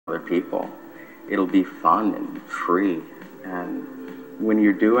other people. It'll be fun and free. And when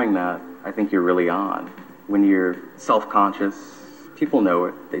you're doing that, I think you're really on. When you're self-conscious, people know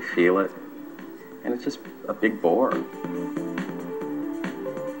it, they feel it, and it's just a big bore.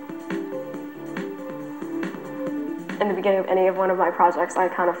 In the beginning of any of one of my projects, I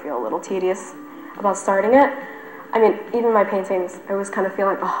kind of feel a little tedious about starting it. I mean, even my paintings, I always kind of feel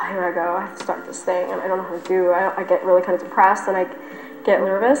like, oh, here I go, I have to start this thing, and I don't know how to do. I get really kind of depressed, and I get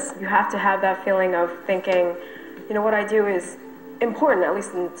nervous. You have to have that feeling of thinking, you know, what I do is important, at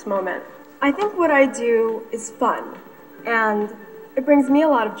least in this moment. I think what I do is fun, and it brings me a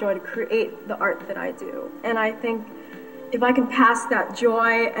lot of joy to create the art that I do. And I think if I can pass that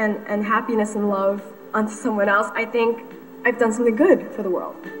joy and happiness and love onto someone else, I think I've done something good for the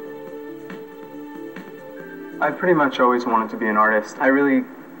world. I pretty much always wanted to be an artist. I really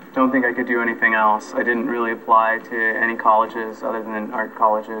don't think I could do anything else. I didn't really apply to any colleges other than art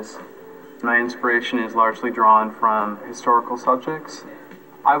colleges. My inspiration is largely drawn from historical subjects.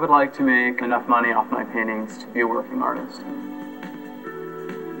 I would like to make enough money off my paintings to be a working artist.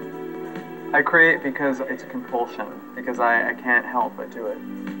 I create because it's a compulsion, because I can't help but do it.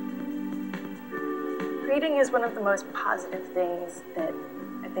 Creating is one of the most positive things that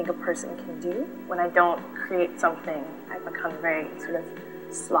I think a person can do. When I don't create something, I become very sort of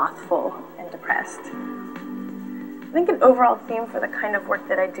slothful and depressed. I think an overall theme for the kind of work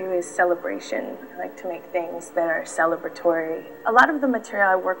that I do is celebration. I like to make things that are celebratory. A lot of the material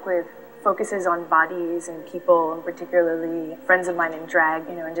I work with focuses on bodies and people, and particularly friends of mine in drag,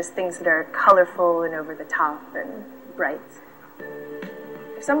 you know, and just things that are colorful and over the top and bright.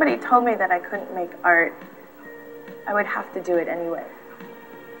 If somebody told me that I couldn't make art, I would have to do it anyway.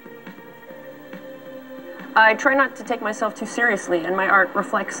 I try not to take myself too seriously, and my art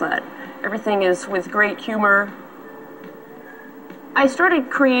reflects that. Everything is with great humor. I started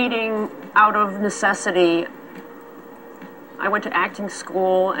creating out of necessity. I went to acting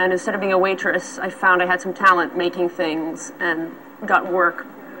school, and instead of being a waitress, I found I had some talent making things and got work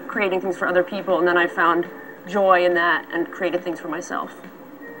creating things for other people, and then I found joy in that and created things for myself.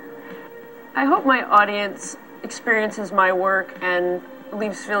 I hope my audience experiences my work and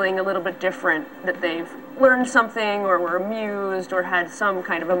leaves feeling a little bit different, that they've learned something or were amused or had some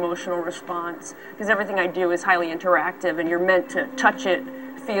kind of emotional response, because everything I do is highly interactive and you're meant to touch it,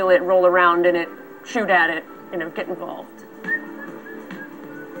 feel it, roll around in it, shoot at it, you know, get involved.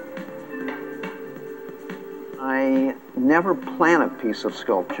 I never plan a piece of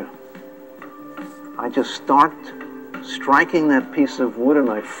sculpture. I just start striking that piece of wood and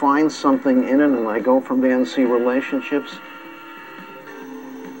I find something in it and I go from there and see relationships.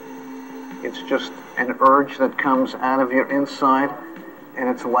 It's just an urge that comes out of your inside, and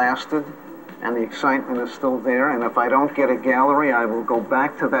it's lasted, and the excitement is still there. And if I don't get a gallery, I will go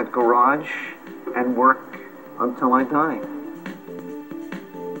back to that garage and work until I die.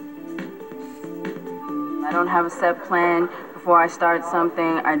 I don't have a set plan. Before I start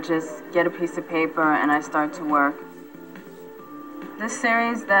something, I just get a piece of paper and I start to work. This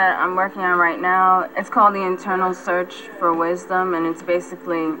series that I'm working on right now, it's called The Internal Search for Wisdom, and it's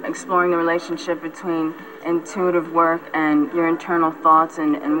basically exploring the relationship between intuitive work and your internal thoughts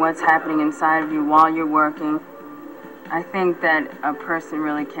and what's happening inside of you while you're working. I think that a person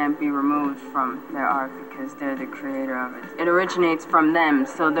really can't be removed from their art because they're the creator of it. It originates from them,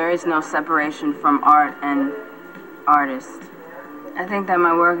 so there is no separation from art and artist. I think that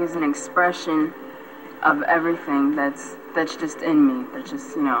my work is an expression of everything that's just in me, that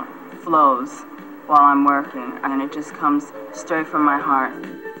just, you know, flows while I'm working, and it just comes straight from my heart.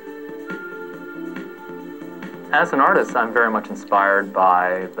 As an artist, I'm very much inspired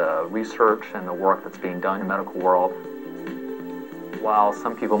by the research and the work that's being done in the medical world. While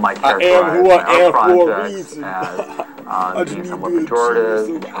some people might characterize my art projects as being somewhat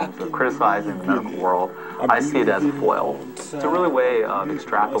pejorative in terms of criticizing the medical world, I see it as a foil. It's a really way of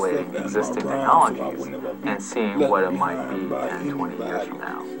extrapolating existing technologies and seeing what it might be 10, 20 years from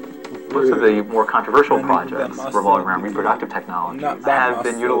now. Most of the more controversial projects revolving around reproductive technologies have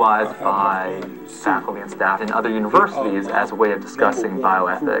been utilized by faculty and staff in other universities as a way of discussing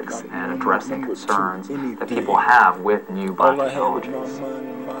bioethics and addressing concerns that people have with new biotechnologies.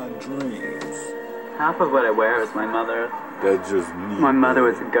 Half of what I wear is my mother. My mother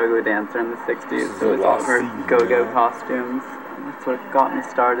was a go-go dancer in the 60s, so it was all her go-go costumes. That's what got me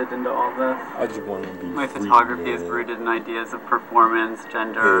started into all this. My photography is rooted in ideas of performance,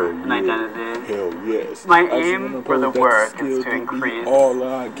 gender, and identity. My aim for the work is to increase,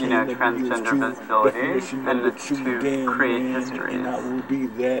 you know, transgender visibility and to create histories. I will be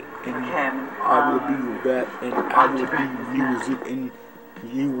that, and I will be music, and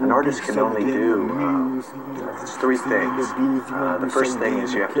An artist can only do three things. The first thing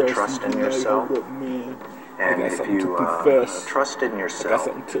is you have to trust in yourself. And if you trust in yourself,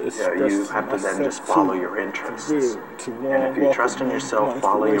 you have to then just follow your interests. And if you trust in yourself,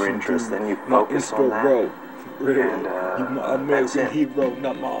 follow your interests, then you focus on that. And that's it. Hero,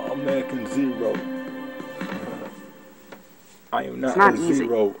 not my American zero. I am not it's not easy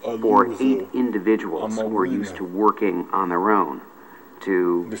for 8 individuals who are used to working on their own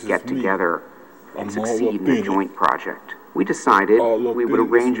to get together and succeed in a joint project. We decided we would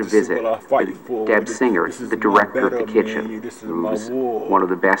arrange a visit with Deb Singer, the director of The Kitchen, who's one of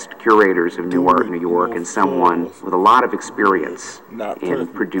the best curators of new art in New York and someone with a lot of experience in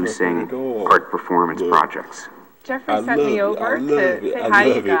producing art performance projects. Jeffrey sent me over to say hi,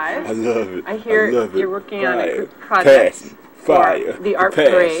 you guys. I love it. I hear you're working on a group project for the art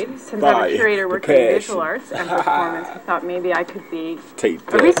parade. Since I'm a curator working in visual arts and performance, I thought maybe I could be a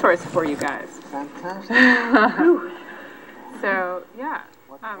resource for you guys. Fantastic. So, yeah.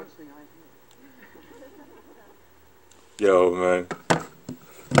 What's the idea? Yo, man.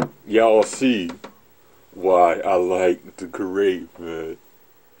 Y'all see why I like to create, man.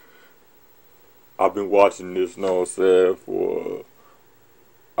 I've been watching this, know what I'm saying, for,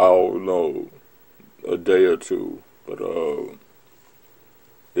 I don't know, a day or two. But,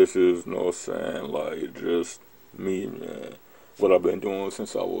 this is, know what I'm saying, like, just me, man. What I've been doing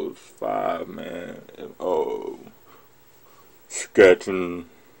since I was 5, man. And, sketching,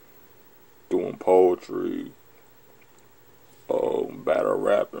 doing poetry, battle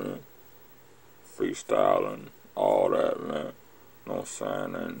rapping, freestyling, all that, man. Know what I'm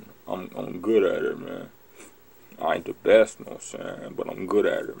saying? And I'm good at it, man. I ain't the best, know what I'm saying, but I'm good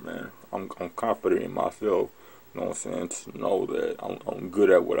at it, man. I'm confident in myself, know what I'm saying, to know that I'm good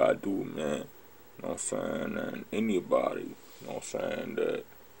at what I do, man. Know what I'm saying? And anybody, know what I'm saying, that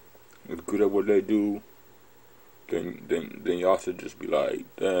is good at what they do, then y'all should just be like,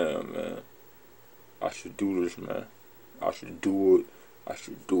 damn, man, I should do this, man. I should do it. I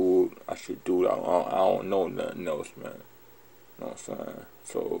should do it. I should do it. I don't know nothing else, man. Know what I'm saying?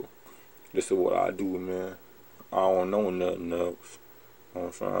 So, this is what I do, man. I don't know nothing else. Know what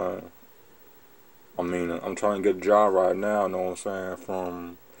I'm saying? I mean, I'm trying to get a job right now, know what I'm saying,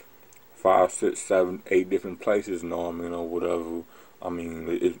 from 5, 6, 7, 8 different places, know what I mean, or whatever. I mean,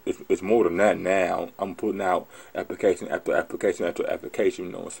 it's more than that now. I'm putting out application after application after application,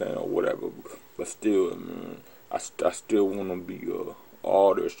 you know what I'm saying, or whatever. But still, man, I still want to be a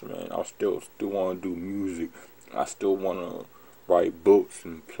artist, man. I still want to do music. I still want to write books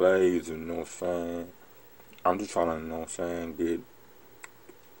and plays, and you know what I'm saying. I'm just trying to, you know what I'm saying, get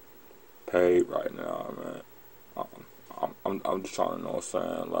paid right now, man. I'm just trying to, you know what I'm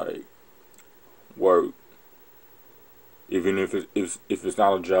saying, like, work. Even if it's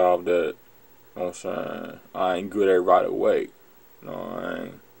not a job that, you know what I'm saying, I ain't good at right away. You know,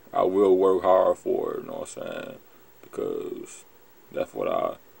 I will work hard for it, you know what I'm saying, because that's what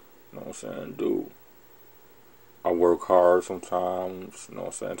I, you know what I'm saying, do. I work hard sometimes, you know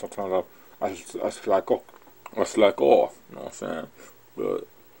what I'm saying, sometimes I slack off, you know what I'm saying, but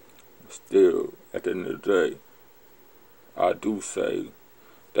still, at the end of the day, I do say,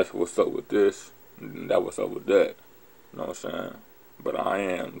 that's what's up with this, and that what's up with that. You know what I'm saying? But I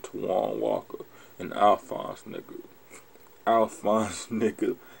am Tawan Walker, an Alphonse nigga. Alphonse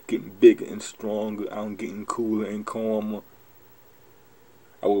nigga, getting bigger and stronger. I'm getting cooler and calmer.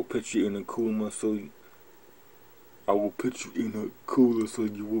 I will put you in a cooler so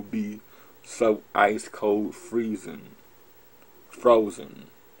you will be so ice cold, frozen.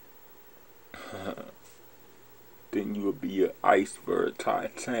 Then you will be an iceberg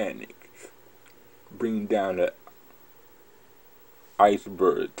Titanic. Bring down the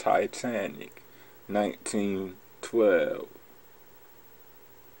iceberg Titanic, 1912.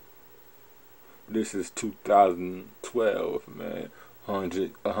 This is 2012, man.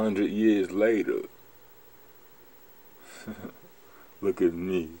 100 years later. Look at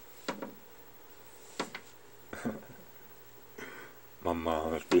me. My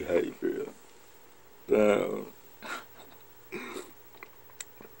mom's behavior. Damn.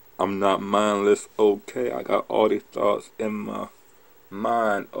 I'm not mindless, okay. I got all these thoughts in my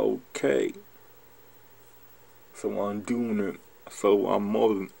mind, okay. So I'm doing it. So I'm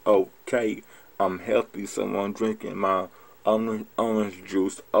more than okay. I'm healthy, so I'm drinking my orange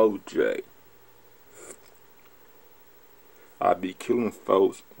juice OJ. I be killing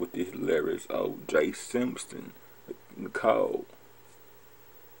folks with these lyrics, OJ Simpson, Nicole.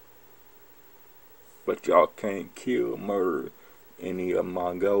 But y'all can't kill, murder any of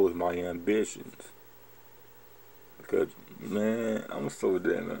my goals, my ambitions. Because Man, I'm so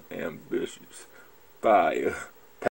damn ambitious. Fire.